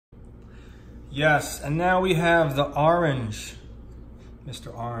Yes, and now we have the orange,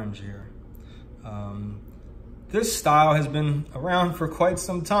 Mr. Orange here. This style has been around for quite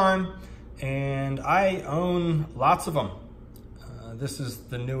some time, and I own lots of them. This is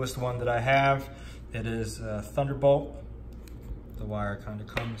the newest one that I have. It is Thunderbolt. The wire kind of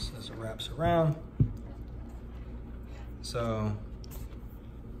comes as it wraps around. So,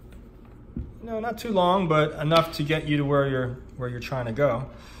 not too long, but enough to get you to where you're trying to go.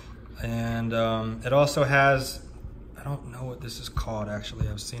 And it also has, I don't know what this is called actually,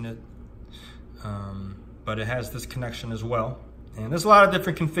 I've seen it, but it has this connection as well. And there's a lot of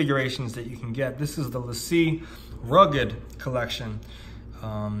different configurations that you can get. This is the LaCie Rugged collection.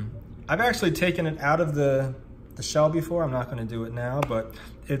 I've actually taken it out of the shell before. I'm not gonna do it now, but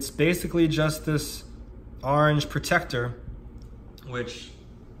it's basically just this orange protector, which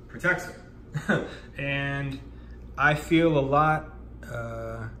protects it. And I feel a lot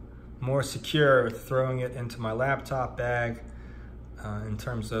more secure throwing it into my laptop bag in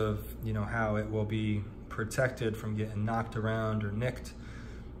terms of how it will be protected from getting knocked around or nicked.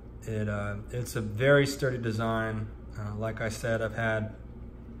 It's a very sturdy design. Like I said, I've had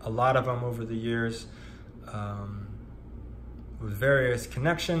a lot of them over the years with various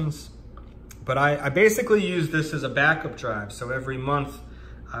connections, but I basically use this as a backup drive. So every month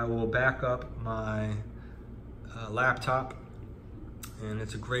I will back up my laptop, and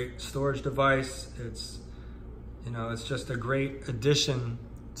it's a great storage device. It's just a great addition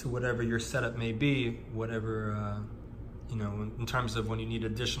to whatever your setup may be, whatever in terms of when you need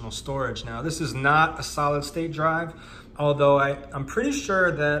additional storage. Now, this is not a solid state drive, although I'm pretty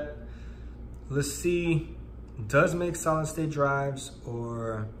sure that LaCie does make solid state drives,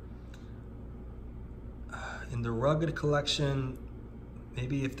 or in the Rugged collection,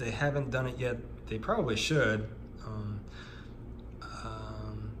 maybe if they haven't done it yet, they probably should.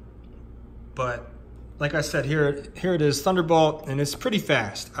 But like I said, here it is, Thunderbolt, and it's pretty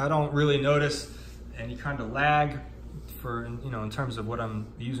fast. I don't really notice any kind of lag for, in terms of what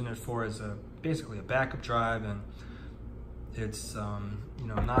I'm using it for as basically a backup drive. And it's,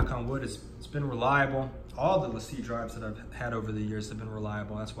 knock on wood, it's been reliable. All the LaCie drives that I've had over the years have been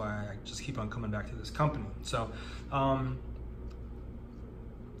reliable. That's why I just keep on coming back to this company. So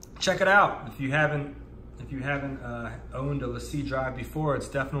check it out. If you haven't owned a LaCie drive before, it's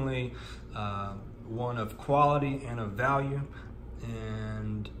definitely one of quality and of value.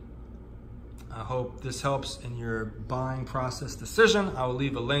 And I hope this helps in your buying process decision. I will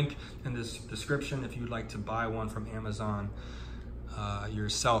leave a link in this description if you'd like to buy one from Amazon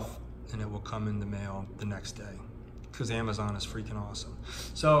yourself, and it will come in the mail the next day, because Amazon is freaking awesome.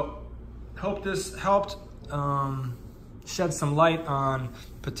 So hope this helped shed some light on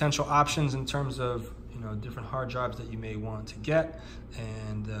potential options in terms of different hard drives that you may want to get.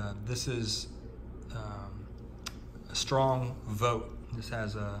 And this is a strong vote. This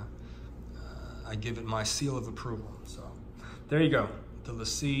has I give it my seal of approval. So there you go, the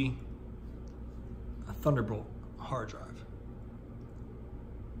LaCie Thunderbolt hard drive.